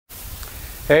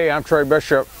Hey, I'm Troy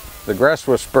Bishop, the Grass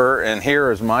Whisperer, and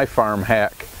here is my farm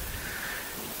hack.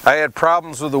 I had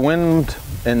problems with the wind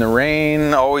and the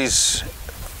rain, always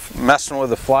messing with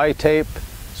the fly tape,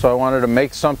 so I wanted to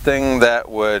make something that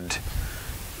would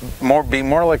be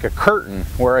more like a curtain,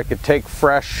 where I could take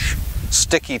fresh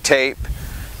sticky tape,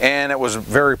 and it was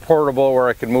very portable, where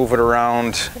I could move it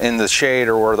around in the shade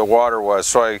or where the water was.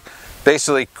 So I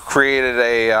basically created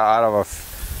out of a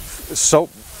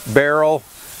soap barrel,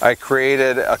 I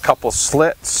created a couple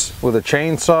slits with a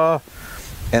chainsaw,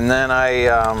 and then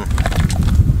I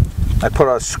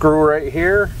put a screw right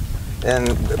here,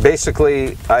 and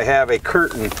basically I have a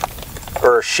curtain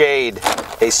or a shade,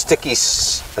 a sticky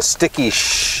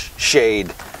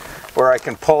shade, where I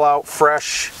can pull out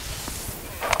fresh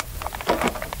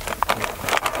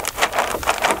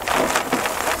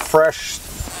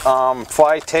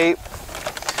fly tape,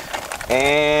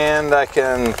 and I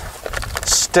can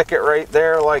stick it right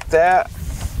there like that,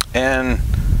 and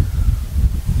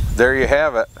there you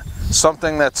have it.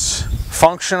 Something that's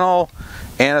functional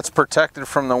and it's protected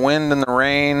from the wind and the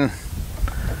rain.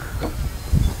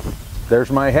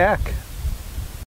 There's my hack.